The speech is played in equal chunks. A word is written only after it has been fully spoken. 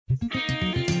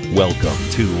Welcome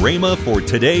to Rhema for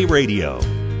Today Radio.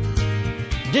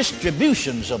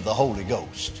 Distributions of the Holy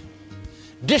Ghost.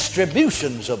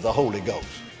 Distributions of the Holy Ghost.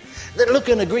 Look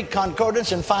in the Greek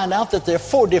concordance and find out that there are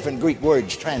 4 different Greek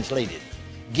words translated.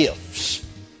 Gifts.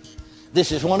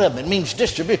 This is one of them. It means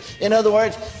distribute. In other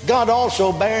words, God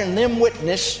also bearing them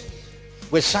witness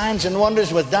with signs and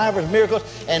wonders, with divers miracles,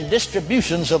 and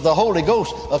distributions of the Holy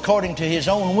Ghost according to his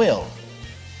own will.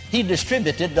 He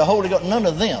distributed the Holy Ghost. None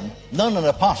of them, none of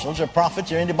the apostles or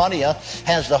prophets or anybody else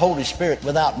has the Holy Spirit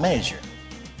without measure.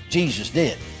 Jesus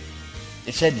did.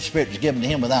 It said the Spirit was given to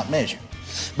him without measure.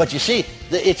 But you see,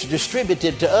 it's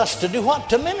distributed to us to do what?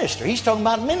 To minister. He's talking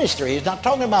about ministry. He's not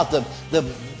talking about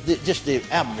just the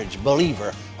average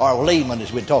believer or layman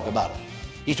as we talk about it.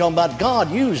 He's talking about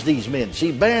God used these men.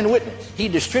 See, bearing witness. He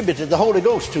distributed the Holy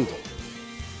Ghost to them.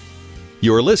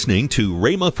 You're listening to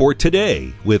Rhema for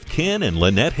Today with Ken and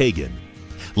Lynette Hagin.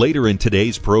 Later in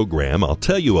today's program, I'll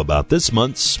tell you about this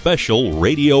month's special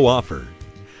radio offer.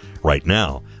 Right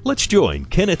now, let's join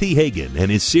Kenneth E. Hagin and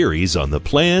his series on the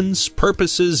plans,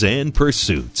 purposes, and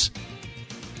pursuits.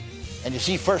 And you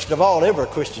see, first of all, every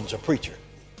Christian's a preacher.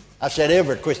 I said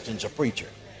every Christian's a preacher.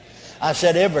 I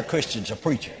said every Christian's a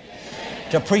preacher.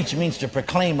 To preach means to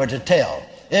proclaim or to tell.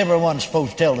 Everyone's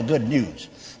supposed to tell the good news.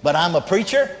 But I'm a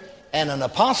preacher and an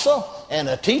apostle and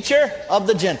a teacher of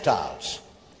the Gentiles.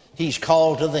 He's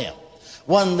called to them.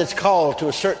 One that's called to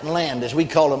a certain land, as we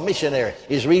call a missionary,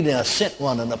 is really a sent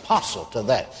one, an apostle to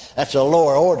that. That's a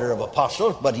lower order of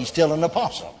apostles, but he's still an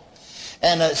apostle.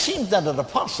 And it seems that an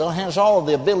apostle has all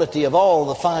the ability of all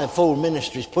the fivefold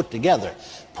ministries put together.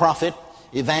 Prophet,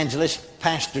 evangelist,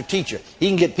 pastor, teacher. He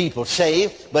can get people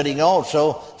saved, but he can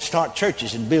also start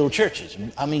churches and build churches.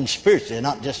 I mean spiritually,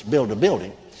 not just build a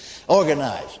building.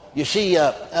 Organize. You see,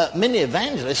 many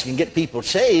evangelists can get people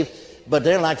saved, but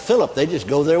they're like Philip. They just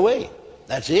go their way.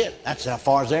 That's it. That's how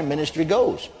far as their ministry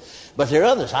goes. But there are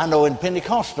others. I know in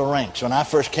Pentecostal ranks, when I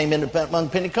first came into among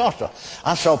Pentecostal,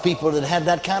 I saw people that had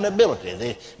that kind of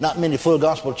ability. Not many full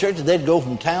gospel churches. They'd go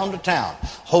from town to town.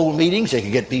 Hold meetings. They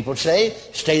could get people saved,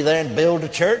 stay there and build a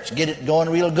church, get it going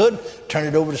real good, turn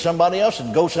it over to somebody else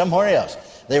and go somewhere else.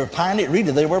 They were pioneers.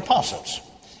 Really, they were apostles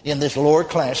in this lower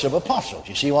class of apostles.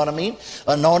 You see what I mean?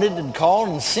 Anointed and called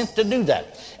and sent to do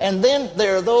that. And then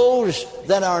there are those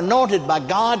that are anointed by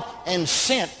God and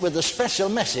sent with a special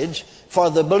message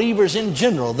for the believers in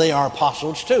general. They are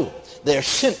apostles too. They're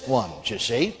sent ones, you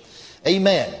see.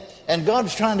 Amen. And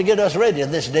God's trying to get us ready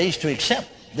in these days to accept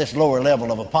this lower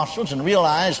level of apostles and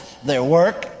realize their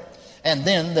work, and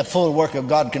then the full work of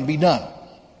God can be done.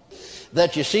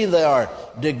 That you see, there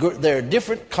are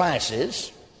different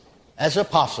classes as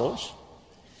apostles,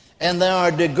 and there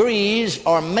are degrees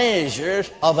or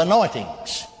measures of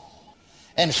anointings.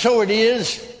 And so it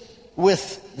is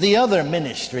with the other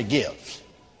ministry gifts.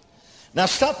 Now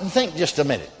stop and think just a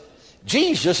minute.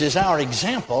 Jesus is our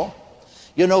example.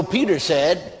 You know, Peter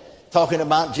said, talking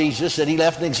about Jesus, that he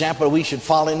left an example we should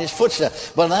follow in his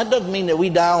footsteps. But that doesn't mean that we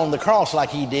die on the cross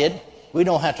like he did. We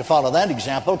don't have to follow that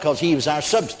example because he was our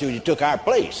substitute. He took our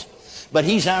place. But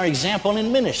he's our example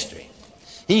in ministry.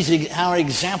 He's our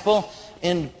example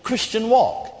in Christian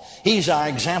walk. He's our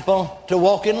example to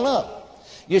walk in love.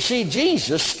 You see,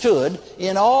 Jesus stood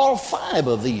in all 5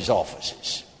 of these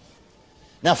offices.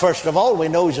 Now, first of all, we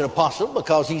know he's an apostle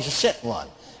because he's a sent one.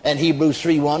 And Hebrews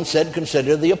 3:1 said,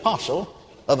 consider the apostle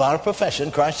of our profession,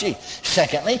 Christ Jesus.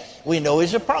 Secondly, we know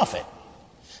he's a prophet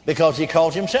because he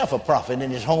calls himself a prophet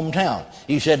in his hometown.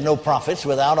 He said, no prophets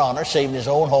without honor, save in his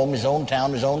own home, his own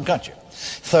town, his own country.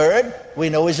 Third, we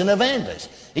know he's an evangelist.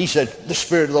 He said, the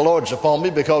Spirit of the Lord's upon me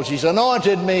because he's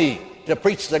anointed me to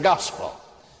preach the gospel.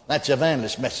 That's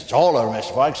evangelist message. All our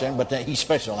message, for example, but he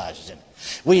specializes in it.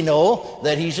 We know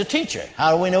that he's a teacher.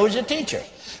 How do we know he's a teacher?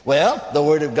 Well, the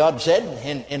Word of God said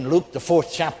in Luke, the 4th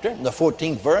chapter, the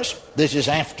 14th verse, this is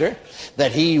after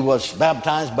that he was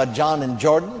baptized by John in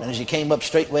Jordan, and as he came up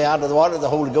straightway out of the water, the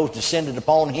Holy Ghost descended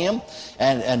upon him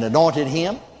and anointed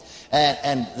him.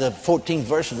 And the 14th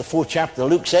verse of the 4th chapter,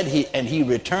 Luke said, he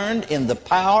returned in the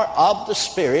power of the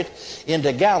Spirit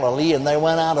into Galilee, and there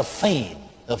went out a fame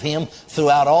of him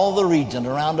throughout all the region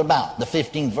around about. The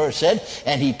 15th verse said,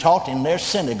 and he taught in their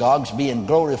synagogues, being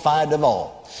glorified of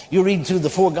all. You read through the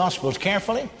 4 Gospels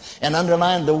carefully and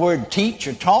underline the word teach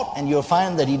or taught, and you'll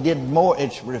find that he did more.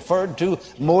 It's referred to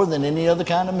more than any other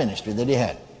kind of ministry that he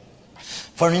had.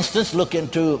 For instance, look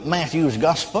into Matthew's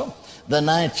Gospel, the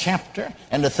 9th chapter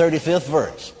and the 35th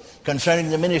verse concerning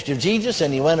the ministry of Jesus.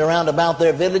 And he went around about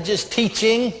their villages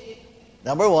teaching.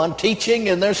 Number 1, teaching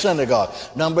in their synagogue.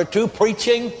 Number 2,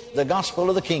 preaching the gospel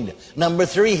of the kingdom. Number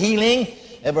 3, healing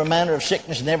every manner of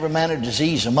sickness and every manner of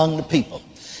disease among the people.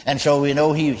 And so we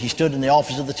know he stood in the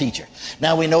office of the teacher.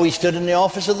 Now we know he stood in the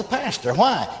office of the pastor.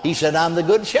 Why? He said, I'm the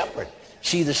good shepherd.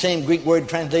 See, the same Greek word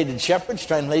translated shepherd,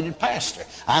 translated pastor.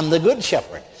 I'm the good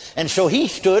shepherd. And so he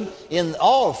stood in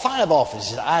all 5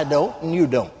 offices. I don't, and you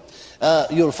don't.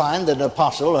 You'll find that an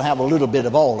apostle will have a little bit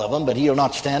of all of them, but he'll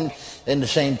not stand in the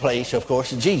same place, of course,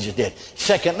 that Jesus did.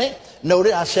 Secondly,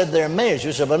 notice I said there are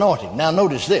measures of anointing. Now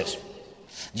notice this.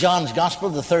 John's Gospel,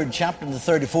 the 3rd chapter, and the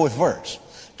 34th verse,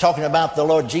 talking about the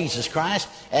Lord Jesus Christ,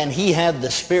 and he had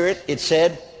the Spirit, it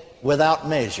said, without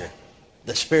measure.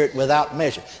 The Spirit without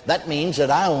measure. That means that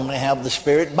I only have the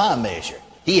Spirit by measure.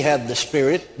 He had the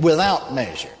Spirit without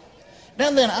measure.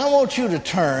 Now then, I want you to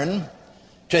turn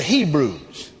to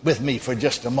Hebrews with me for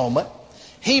just a moment.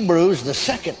 Hebrews, the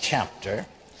 2nd chapter.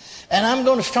 And I'm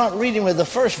going to start reading with the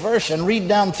 1st verse and read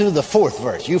down through the 4th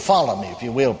verse. You follow me, if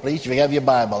you will, please, if you have your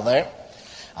Bible there.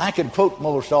 I could quote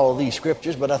most all of these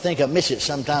scriptures, but I think I miss it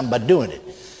sometime by doing it.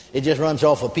 It just runs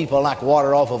off of people like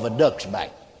water off of a duck's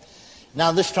back.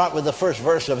 Now let's start with the 1st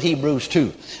verse of Hebrews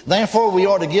 2. Therefore we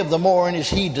ought to give the more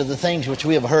earnest heed to the things which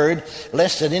we have heard,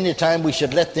 lest at any time we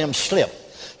should let them slip.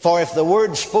 For if the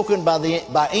word spoken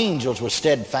by angels was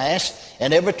steadfast,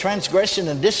 and every transgression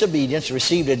and disobedience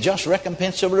received a just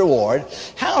recompense of reward,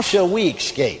 how shall we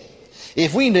escape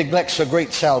if we neglect so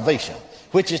great salvation,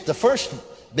 which is the first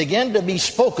began to be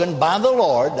spoken by the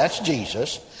Lord, that's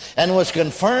Jesus, and was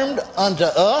confirmed unto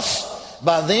us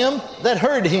by them that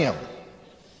heard him.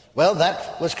 Well,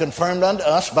 that was confirmed unto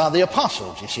us by the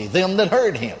apostles, you see, them that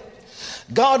heard him.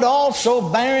 God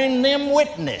also bearing them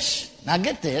witness. Now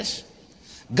get this.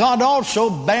 God also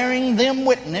bearing them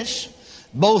witness,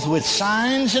 both with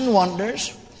signs and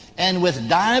wonders, and with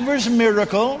divers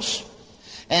miracles,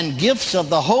 and gifts of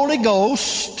the Holy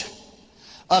Ghost,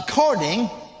 according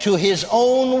to his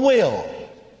own will.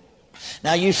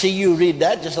 Now you see, you read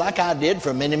that just like I did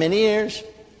for many, many years.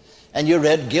 And you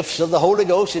read gifts of the Holy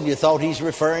Ghost, and you thought he's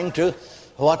referring to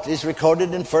what is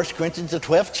recorded in 1 Corinthians, the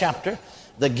 12th chapter.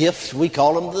 The gifts, we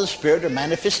call them the Spirit, or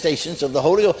manifestations of the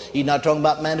Holy Ghost. He's not talking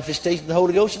about manifestations of the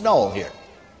Holy Ghost at all here.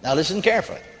 Now listen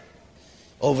carefully.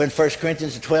 Over in 1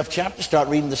 Corinthians, the 12th chapter, start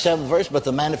reading the 7th verse. But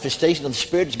the manifestation of the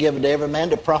Spirit is given to every man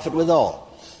to profit withal.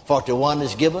 For to one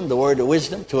is given the word of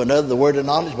wisdom, to another the word of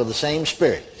knowledge by the same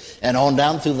Spirit. And on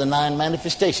down through the 9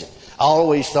 manifestations. I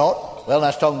always thought, well,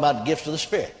 that's talking about the gifts of the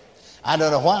Spirit. I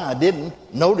don't know why I didn't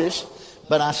notice,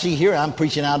 but I see here I'm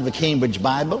preaching out of the Cambridge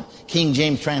Bible, King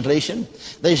James translation.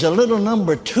 There's a little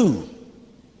number 2.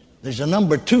 There's a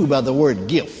number 2 by the word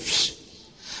gifts.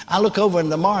 I look over in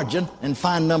the margin and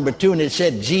find number 2, and it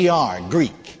said GR,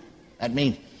 Greek. That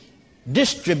means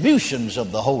distributions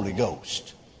of the Holy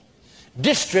Ghost.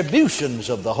 Distributions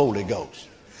of the Holy Ghost.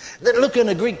 Then look in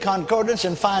the Greek concordance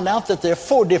and find out that there are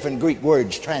 4 different Greek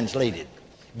words translated.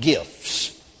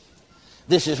 Gifts.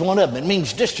 This is one of them. It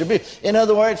means distribute. In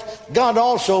other words, God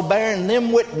also bearing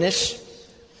them witness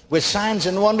with signs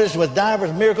and wonders, with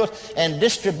divers miracles, and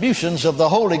distributions of the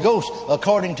Holy Ghost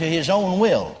according to his own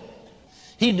will.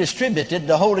 He distributed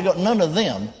the Holy Ghost. None of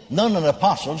them, none of the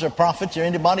apostles or prophets or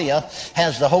anybody else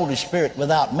has the Holy Spirit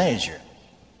without measure.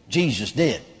 Jesus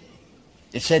did.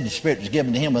 It said the Spirit was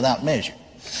given to him without measure.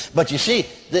 But you see,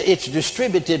 it's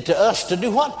distributed to us to do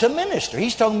what? To minister.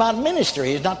 He's talking about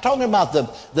ministry. He's not talking about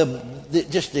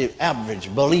just the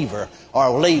average believer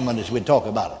or layman as we talk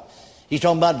about it. He's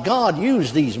talking about God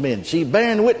used these men. See,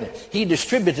 bearing witness. He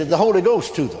distributed the Holy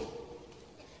Ghost to them.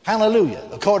 Hallelujah.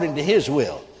 According to his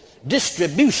will.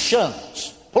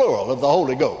 Distributions, plural, of the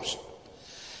Holy Ghost.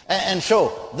 And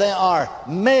so there are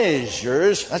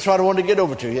measures, that's what I wanted to get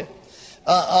over to you,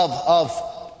 of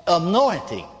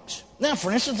anointings. Now,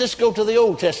 for instance, let's go to the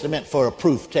Old Testament for a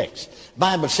proof text. The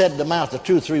Bible said in the mouth of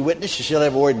 2 or 3 witnesses shall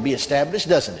every word be established,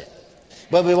 doesn't it?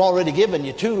 But we've already given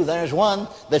you 2. There's one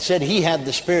that said he had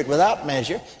the Spirit without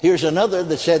measure. Here's another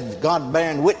that said God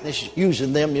bearing witness,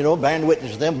 using them, bearing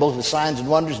witness to them, both with signs and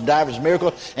wonders, and divers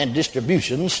miracles, and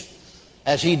distributions.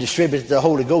 As he distributed the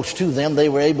Holy Ghost to them, they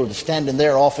were able to stand in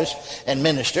their office and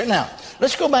minister. Now,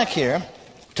 let's go back here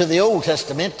to the Old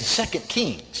Testament, to 2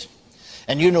 Kings.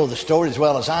 And you know the story as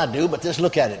well as I do, but let's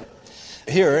look at it.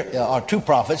 Here are 2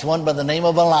 prophets, one by the name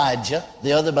of Elijah,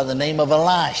 the other by the name of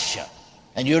Elisha.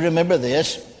 And you remember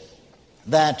this,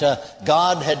 that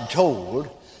God had told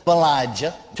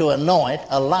Elijah to anoint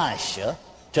Elisha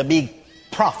to be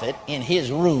prophet in his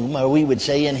room, or we would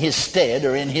say in his stead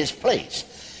or in his place.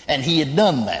 And he had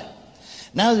done that.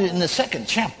 Now in the 2nd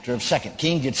chapter of 2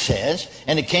 Kings it says,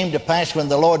 and it came to pass when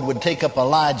the Lord would take up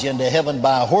Elijah into heaven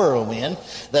by a whirlwind,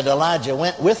 that Elijah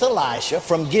went with Elisha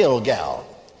from Gilgal.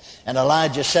 And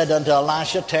Elijah said unto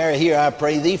Elisha, tarry here, I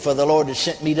pray thee, for the Lord has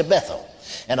sent me to Bethel.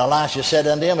 And Elisha said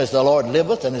unto him, as the Lord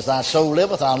liveth, and as thy soul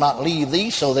liveth, I'll not leave thee.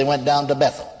 So they went down to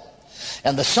Bethel.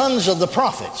 And the sons of the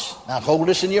prophets, now hold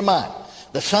this in your mind,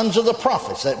 the sons of the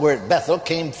prophets that were at Bethel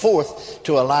came forth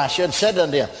to Elisha and said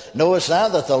unto him, knowest thou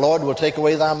that the Lord will take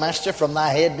away thy master from thy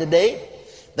head today?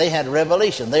 They had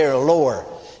revelation. They are a lower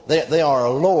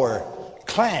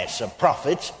class of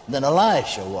prophets than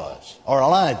Elisha was, or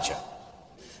Elijah.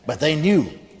 But they knew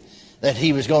that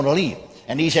he was going to leave.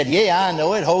 And he said, yea, I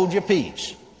know it, hold your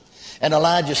peace. And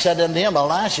Elijah said unto him,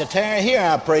 Elisha, tarry here,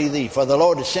 I pray thee, for the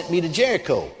Lord has sent me to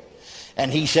Jericho. And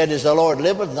he said, as the Lord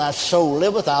liveth, and thy soul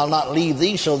liveth, I'll not leave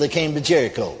thee. So they came to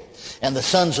Jericho. And the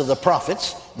sons of the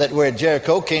prophets that were at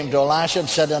Jericho came to Elisha and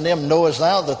said unto him, knowest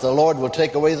thou that the Lord will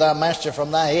take away thy master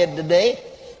from thy head today?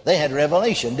 They had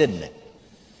revelation, didn't they?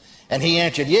 And he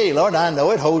answered, yea, Lord, I know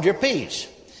it, hold your peace.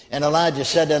 And Elijah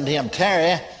said unto him,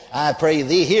 tarry, I pray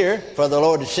thee here, for the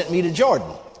Lord has sent me to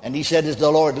Jordan. And he said, as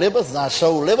the Lord liveth, and thy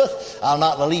soul liveth, I'll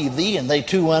not leave thee. And they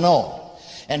two went on.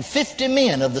 And 50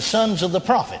 men of the sons of the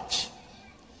prophets,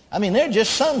 I mean, they're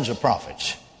just sons of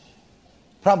prophets,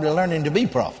 probably learning to be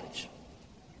prophets,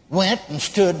 went and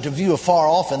stood to view afar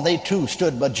off, and they too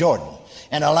stood by Jordan.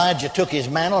 And Elijah took his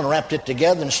mantle and wrapped it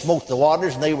together and smote the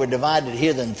waters, and they were divided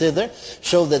hither and thither,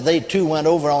 so that they too went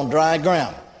over on dry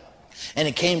ground. And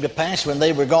it came to pass when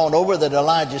they were gone over that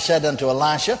Elijah said unto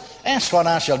Elisha, ask what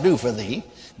I shall do for thee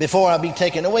before I be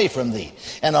taken away from thee.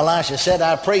 And Elisha said,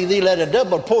 I pray thee, let a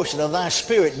double portion of thy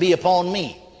spirit be upon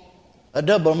me. A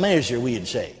double measure, we'd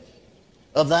say,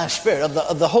 of thy spirit,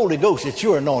 of the Holy Ghost that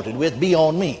you're anointed with, be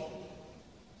on me.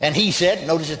 And he said,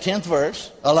 notice the 10th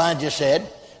verse, Elijah said,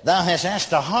 thou hast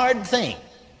asked a hard thing.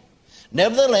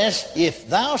 Nevertheless, if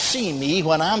thou see me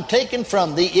when I'm taken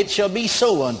from thee, it shall be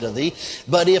so unto thee.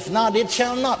 But if not, it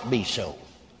shall not be so.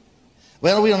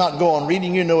 Well, we'll not go on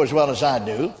reading. You know as well as I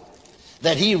do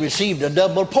that he received a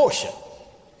double portion.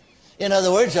 In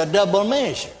other words, a double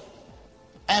measure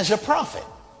as a prophet.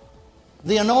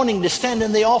 The anointing to stand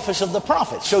in the office of the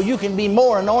prophet. So you can be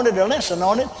more anointed or less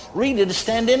anointed, really to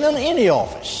stand in any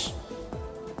office.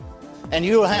 And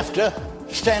you'll have to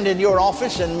stand in your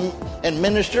office and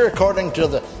minister according to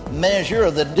the measure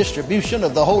of the distribution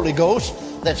of the Holy Ghost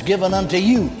that's given unto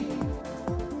you.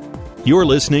 You're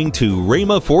listening to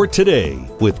Rhema for Today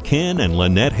with Ken and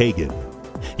Lynette Hagin.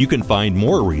 You can find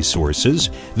more resources.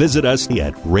 Visit us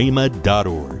at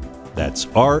rhema.org. That's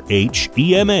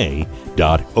RHEMA.org.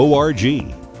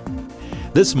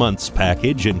 This month's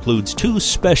package includes 2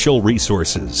 special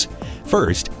resources.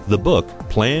 First, the book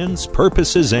Plans,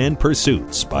 Purposes, and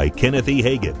Pursuits by Kenneth E.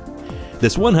 Hagin.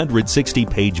 This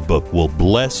 160-page book will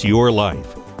bless your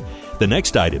life. The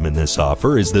next item in this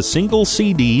offer is the single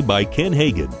CD by Ken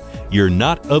Hagin, You're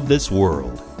Not of This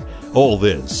World. All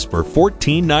this for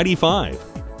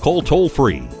 $14.95. Call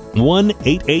toll-free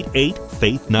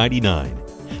 1-888-FAITH-99.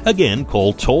 Again,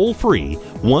 call toll-free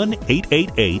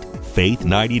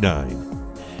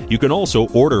 1-888-FAITH-99. You can also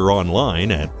order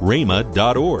online at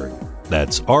rhema.org.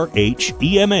 That's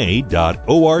RHEMA.org.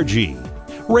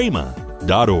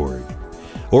 rhema.org.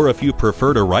 Or if you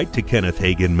prefer to write to Kenneth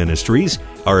Hagin Ministries,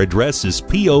 our address is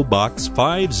P.O. Box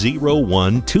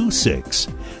 50126,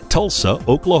 Tulsa,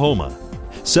 Oklahoma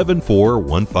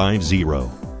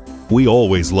 74150. We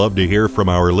always love to hear from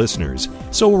our listeners,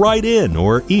 so write in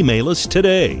or email us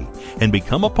today and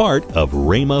become a part of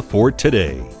Rhema for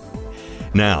Today.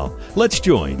 Now, let's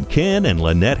join Ken and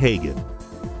Lynette Hagin.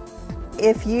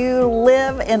 If you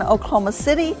live in Oklahoma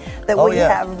City,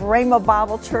 have Rhema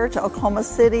Bible Church, Oklahoma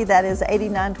City. That is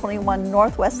 8921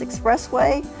 Northwest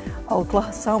Expressway,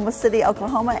 Oklahoma City,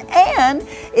 Oklahoma. And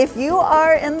if you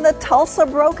are in the Tulsa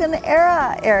Broken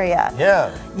Arrow area,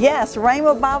 yes,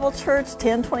 Rhema Bible Church,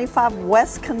 1025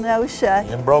 West Kenosha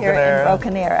in Broken Arrow.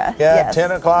 Yeah, yes.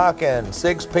 10 o'clock and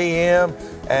 6 p.m.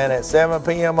 and at 7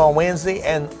 p.m. on Wednesday.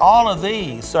 And all of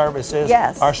these services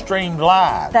are streamed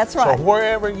live. That's right. So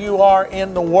wherever you are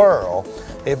in the world,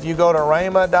 if you go to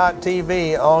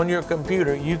rhema.tv on your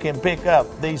computer, you can pick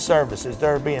up these services.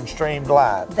 They're being streamed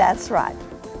live. That's right.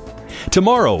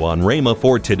 Tomorrow on Rhema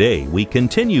for Today, we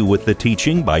continue with the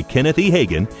teaching by Kenneth E.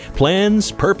 Hagin,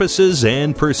 Plans, Purposes,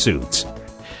 and Pursuits.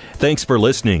 Thanks for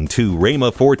listening to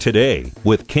Rhema for Today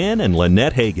with Ken and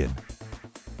Lynette Hagin.